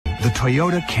The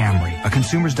Toyota Camry, a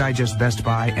Consumer's Digest Best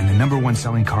Buy and the #1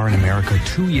 selling car in America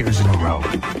 2 years in a row.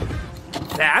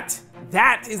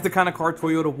 That is the kind of car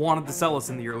Toyota wanted to sell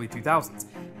us in the early 2000s.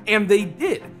 And they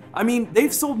did. I mean,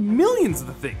 they've sold millions of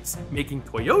the things, making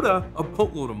Toyota a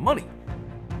boatload of money.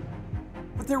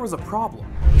 But there was a problem.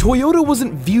 Toyota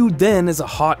wasn't viewed then as a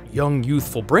hot, young,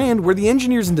 youthful brand where the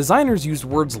engineers and designers used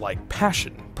words like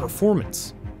passion,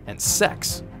 performance, and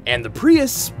sex. And the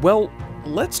Prius, well,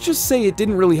 let's just say it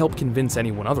didn't really help convince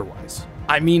anyone otherwise.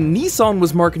 I mean, Nissan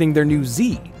was marketing their new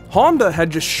Z. Honda had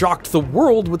just shocked the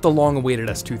world with the long-awaited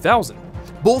S2000.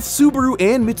 Both Subaru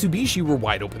and Mitsubishi were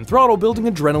wide-open throttle building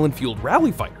adrenaline-fueled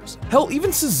rally fighters. Hell,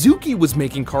 even Suzuki was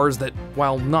making cars that,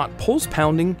 while not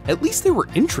pulse-pounding, at least they were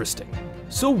interesting.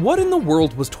 So what in the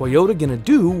world was Toyota gonna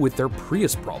do with their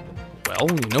Prius problem? Well,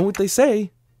 you know what they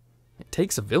say, it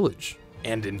takes a village.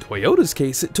 And in Toyota's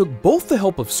case, it took both the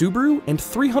help of Subaru and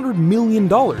 $300 million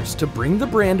to bring the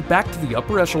brand back to the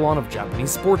upper echelon of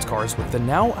Japanese sports cars with the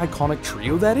now iconic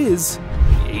trio that is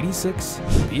the 86,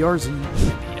 the BR-Z,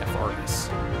 and the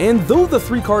FR-S. And though the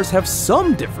three cars have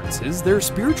some differences, their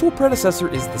spiritual predecessor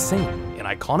is the same, an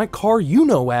iconic car you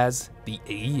know as the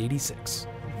AE86.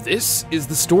 This is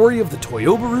the story of the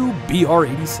Subaru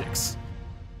BR-86.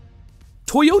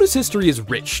 Toyota's history is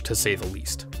rich, to say the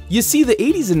least. You see, the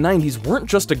 80s and 90s weren't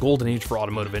just a golden age for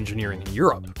automotive engineering in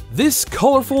Europe. This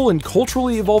colorful and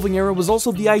culturally evolving era was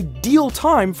also the ideal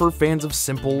time for fans of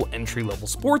simple, entry-level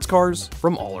sports cars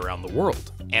from all around the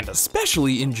world, and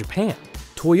especially in Japan.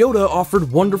 Toyota offered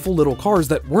wonderful little cars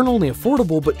that weren't only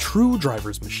affordable but true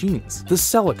driver's machines. The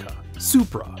Celica,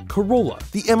 Supra, Corolla,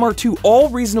 the MR2, all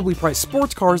reasonably priced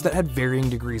sports cars that had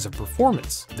varying degrees of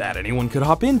performance that anyone could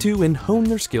hop into and hone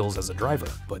their skills as a driver.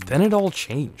 But then it all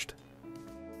changed.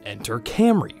 Enter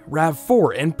Camry,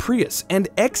 RAV4, and Prius, and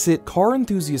exit car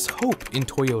enthusiasts' hope in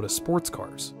Toyota sports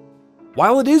cars.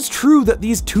 While it is true that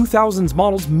these 2000s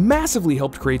models massively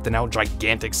helped create the now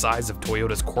gigantic size of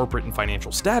Toyota's corporate and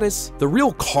financial status, the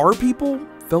real car people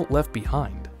felt left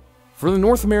behind. For the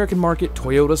North American market,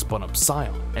 Toyota spun up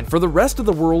Scion, and for the rest of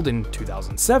the world in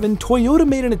 2007, Toyota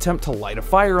made an attempt to light a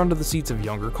fire under the seats of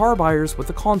younger car buyers with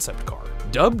a concept car,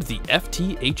 dubbed the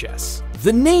FT-HS.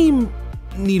 The name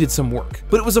needed some work,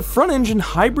 but it was a front-engine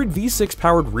hybrid V6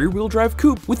 powered rear-wheel drive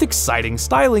coupe with exciting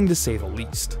styling to say the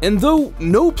least. And though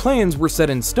no plans were set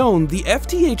in stone, the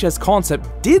FT-HS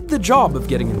concept did the job of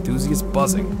getting enthusiasts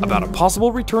buzzing about a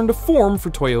possible return to form for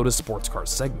Toyota's sports car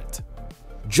segment.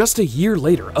 Just a year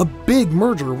later, a big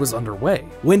merger was underway,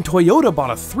 when Toyota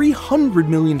bought a $300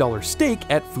 million stake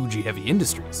at Fuji Heavy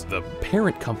Industries, the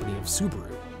parent company of Subaru.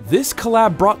 This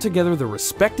collab brought together the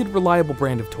respected, reliable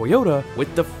brand of Toyota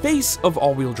with the face of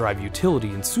all-wheel drive utility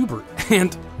in Subaru,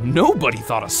 and nobody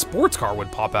thought a sports car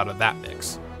would pop out of that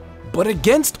mix. But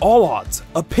against all odds,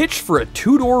 a pitch for a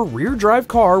two-door rear-drive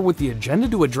car with the agenda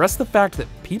to address the fact that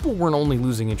people weren't only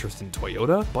losing interest in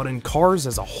Toyota, but in cars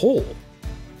as a whole,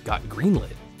 got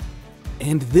greenlit.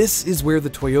 And this is where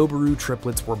the Toyobaru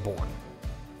triplets were born.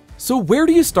 So where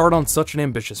do you start on such an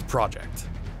ambitious project?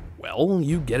 Well,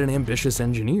 you get an ambitious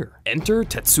engineer. Enter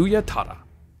Tetsuya Tada.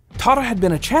 Tada had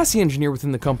been a chassis engineer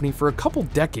within the company for a couple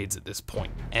decades at this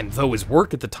point, and though his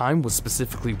work at the time was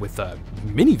specifically with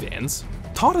minivans,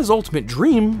 Tada's ultimate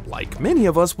dream, like many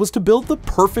of us, was to build the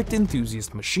perfect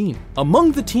enthusiast machine.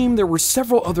 Among the team, there were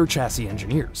several other chassis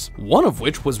engineers, one of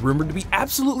which was rumored to be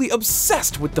absolutely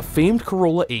obsessed with the famed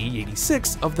Corolla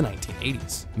AE86 of the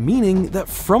 1980s, meaning that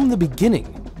from the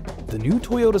beginning, the new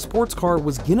Toyota sports car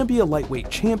was gonna be a lightweight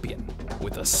champion,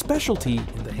 with a specialty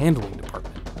in the handling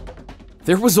department.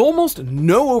 There was almost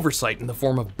no oversight in the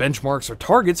form of benchmarks or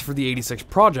targets for the 86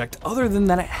 project other than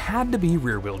that it had to be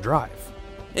rear-wheel drive.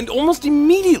 And almost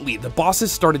immediately, the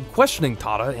bosses started questioning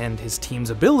Tada and his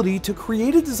team's ability to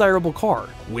create a desirable car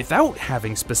without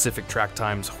having specific track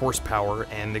times, horsepower,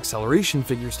 and acceleration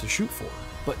figures to shoot for.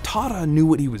 But Tada knew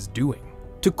what he was doing.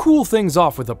 To cool things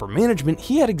off with upper management,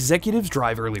 he had executives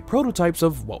drive early prototypes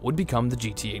of what would become the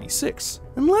GT86.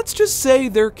 And let's just say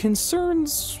their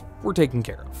concerns were taken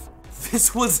care of.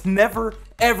 This was never,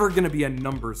 ever gonna be a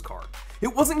numbers car.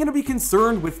 It wasn't gonna be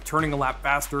concerned with turning a lap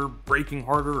faster, braking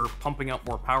harder, or pumping out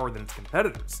more power than its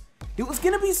competitors. It was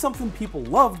gonna be something people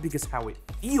loved because how it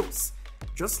feels.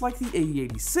 Just like the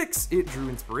AE86, it drew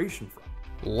inspiration from.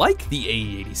 Like the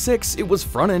AE86, it was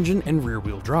front engine and rear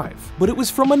wheel drive, but it was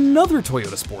from another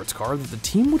Toyota sports car that the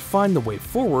team would find the way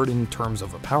forward in terms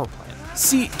of a power plant.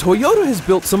 See, Toyota has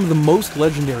built some of the most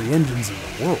legendary engines in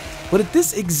the world, But at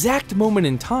this exact moment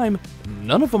in time,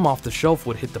 none of them off the shelf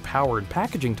would hit the power and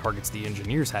packaging targets the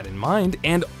engineers had in mind,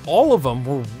 and all of them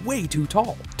were way too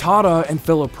tall. Tada and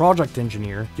fellow project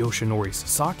engineer Yoshinori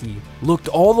Sasaki looked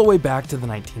all the way back to the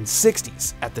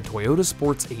 1960s at the Toyota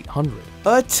Sports 800,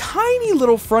 a tiny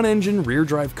little front-engine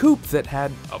rear-drive coupe that had,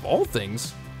 of all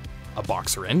things, a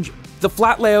boxer engine. The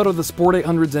flat layout of the Sport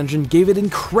 800's engine gave it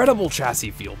incredible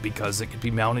chassis feel because it could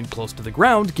be mounted close to the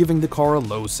ground, giving the car a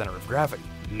low center of gravity.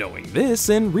 Knowing this,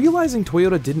 and realizing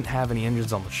Toyota didn't have any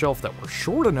engines on the shelf that were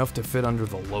short enough to fit under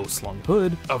the low-slung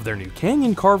hood of their new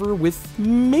Canyon Carver, with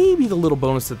maybe the little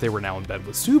bonus that they were now in bed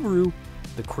with Subaru,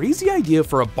 the crazy idea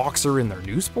for a boxer in their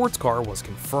new sports car was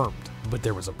confirmed. But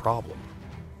there was a problem.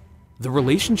 The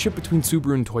relationship between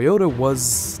Subaru and Toyota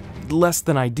was less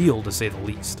than ideal, to say the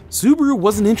least. Subaru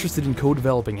wasn't interested in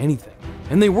co-developing anything,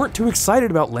 and they weren't too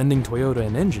excited about lending Toyota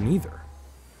an engine either.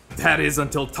 That is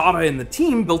until Tada and the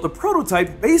team built a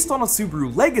prototype based on a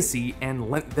Subaru legacy and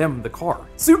lent them the car.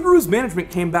 Subaru's management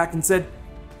came back and said,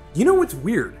 "You know what's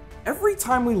weird? Every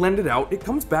time we lend it out, it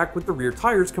comes back with the rear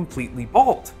tires completely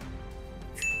bald."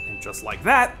 And just like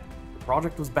that, the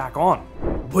project was back on.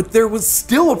 But there was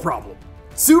still a problem.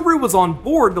 Subaru was on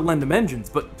board to lend them engines,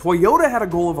 but Toyota had a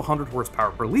goal of 100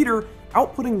 horsepower per liter,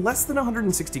 outputting less than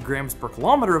 160 grams per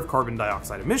kilometer of carbon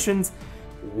dioxide emissions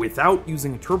without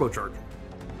using a turbocharger.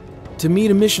 To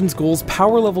meet emissions goals,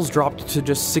 power levels dropped to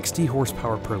just 60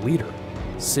 horsepower per liter.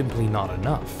 Simply not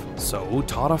enough. So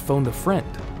Tada phoned a friend,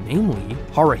 namely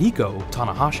Haruhiko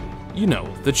Tanahashi. You know,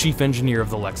 the chief engineer of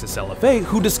the Lexus LFA,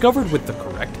 who discovered with the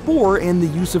correct bore and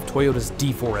the use of Toyota's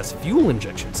D4S fuel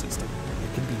injection system,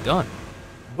 it could be done.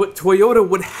 But Toyota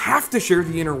would have to share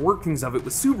the inner workings of it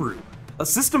with Subaru. A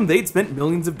system they'd spent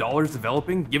millions of dollars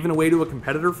developing, given away to a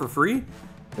competitor for free?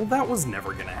 Well, that was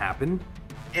never gonna happen.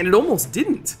 And it almost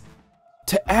didn't.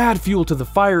 To add fuel to the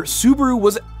fire, Subaru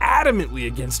was adamantly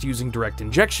against using direct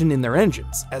injection in their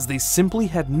engines, as they simply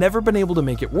had never been able to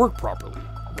make it work properly.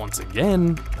 Once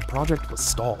again, the project was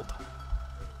stalled.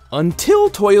 Until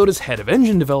Toyota's head of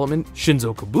engine development,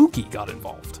 Shinzo Kabuki, got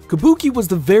involved. Kabuki was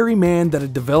the very man that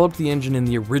had developed the engine in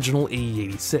the original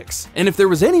AE86, and if there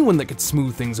was anyone that could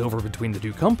smooth things over between the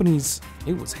two companies,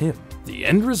 it was him. The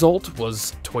end result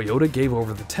was Toyota gave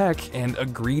over the tech and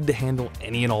agreed to handle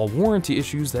any and all warranty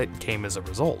issues that came as a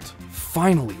result.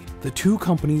 Finally, the two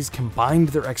companies combined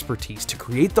their expertise to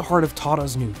create the heart of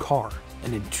Tada's new car,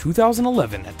 and in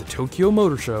 2011 at the Tokyo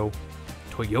Motor Show,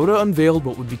 Toyota unveiled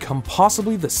what would become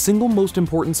possibly the single most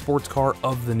important sports car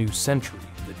of the new century,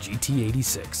 the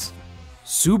GT86.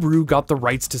 Subaru got the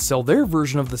rights to sell their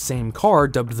version of the same car,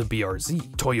 dubbed the BR-Z.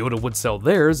 Toyota would sell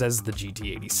theirs as the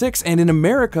GT86, and in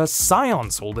America, Scion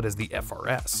sold it as the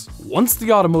FR-S. Once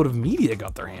the automotive media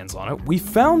got their hands on it, we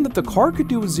found that the car could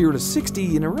do a 0 to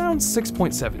 60 in around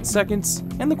 6.7 seconds,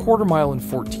 and the quarter mile in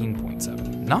 14.7.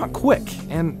 Not quick,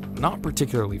 and not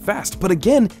particularly fast, but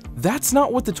again, that's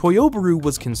not what the Toyobaru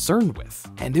was concerned with,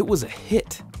 and it was a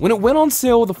hit. When it went on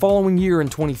sale the following year in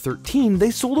 2013, they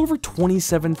sold over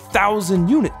 27,000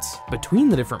 units between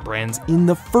the different brands in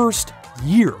the first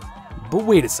year. But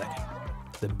wait a second,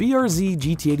 the BR-Z,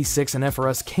 GT86, and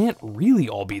FR-S can't really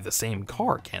all be the same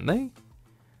car, can they?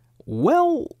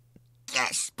 Well,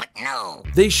 yes, but no.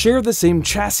 They share the same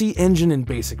chassis, engine, and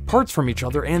basic parts from each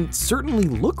other, and certainly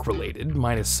look related,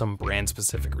 minus some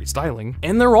brand-specific restyling,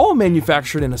 and they're all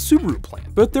manufactured in a Subaru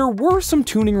plant. But there were some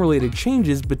tuning-related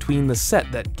changes between the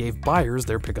set that gave buyers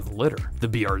their pick of the litter. The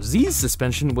BR-Z's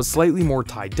suspension was slightly more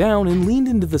tied down and leaned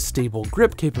into the stable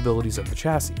grip capabilities of the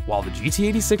chassis, while the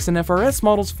GT86 and FR-S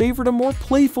models favored a more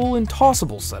playful and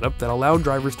tossable setup that allowed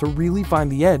drivers to really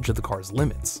find the edge of the car's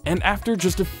limits. And after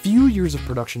just a few years of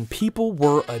production, people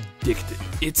were addicted.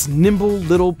 Its nimble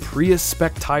little Prius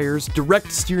spec tires,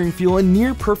 direct steering feel, and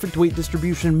near perfect weight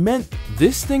distribution meant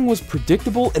this thing was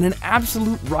predictable and an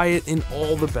absolute riot in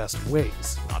all the best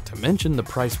ways. Not to mention the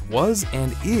price was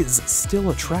and is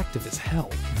still attractive as hell.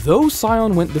 Though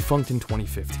Scion went defunct in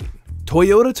 2015,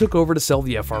 Toyota took over to sell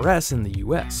the FR-S in the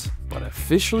US, but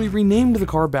officially renamed the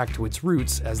car back to its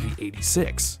roots as the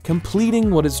 86,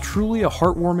 completing what is truly a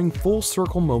heartwarming full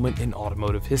circle moment in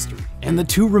automotive history. And the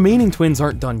two remaining twins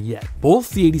aren't done yet. Both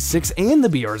the 86 and the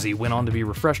BR-Z went on to be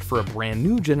refreshed for a brand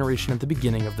new generation at the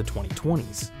beginning of the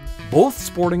 2020s. both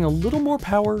sporting a little more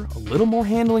power, a little more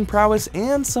handling prowess,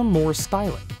 and some more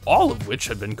styling, all of which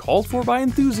had been called for by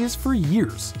enthusiasts for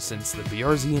years, since the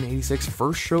BR-Z in '86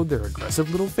 first showed their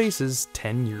aggressive little faces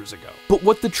 10 years ago. But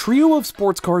what the trio of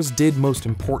sports cars did most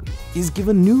important is give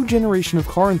a new generation of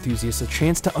car enthusiasts a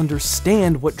chance to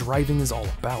understand what driving is all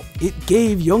about. It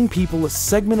gave young people a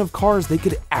segment of cars they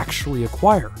could actually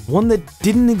acquire, one that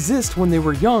didn't exist when they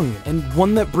were young, and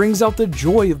one that brings out the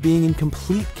joy of being in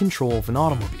complete control of an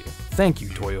automobile. Thank you,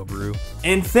 Toyo.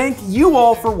 And thank you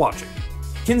all for watching.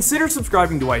 Consider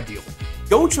subscribing to Ideal.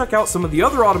 Go check out some of the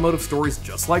other automotive stories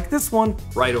just like this one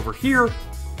right over here,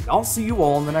 and I'll see you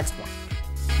all in the next one.